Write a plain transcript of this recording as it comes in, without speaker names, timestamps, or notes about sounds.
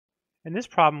In this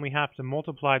problem, we have to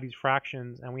multiply these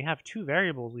fractions, and we have two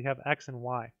variables. We have x and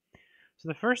y. So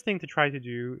the first thing to try to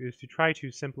do is to try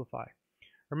to simplify.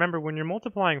 Remember, when you're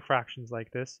multiplying fractions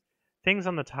like this, things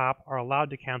on the top are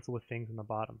allowed to cancel with things on the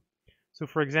bottom. So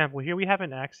for example, here we have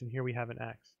an x and here we have an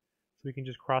x. So we can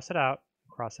just cross it out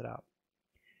and cross it out.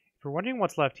 If you're wondering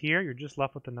what's left here, you're just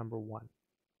left with the number 1.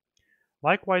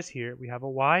 Likewise here, we have a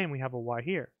y and we have a y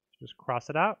here. So just cross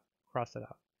it out, cross it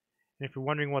out. And if you're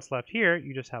wondering what's left here,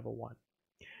 you just have a 1.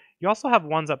 You also have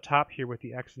 1's up top here with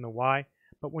the x and the y,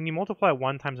 but when you multiply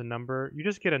 1 times a number, you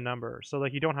just get a number, so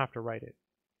you don't have to write it.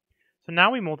 So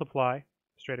now we multiply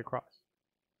straight across.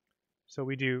 So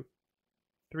we do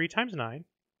 3 times 9,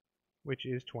 which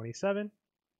is 27,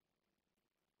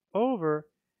 over,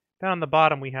 then on the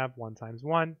bottom we have 1 times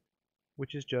 1,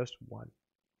 which is just 1.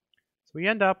 So we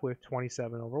end up with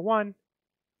 27 over 1,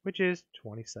 which is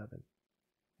 27.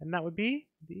 And that would be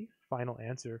the final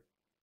answer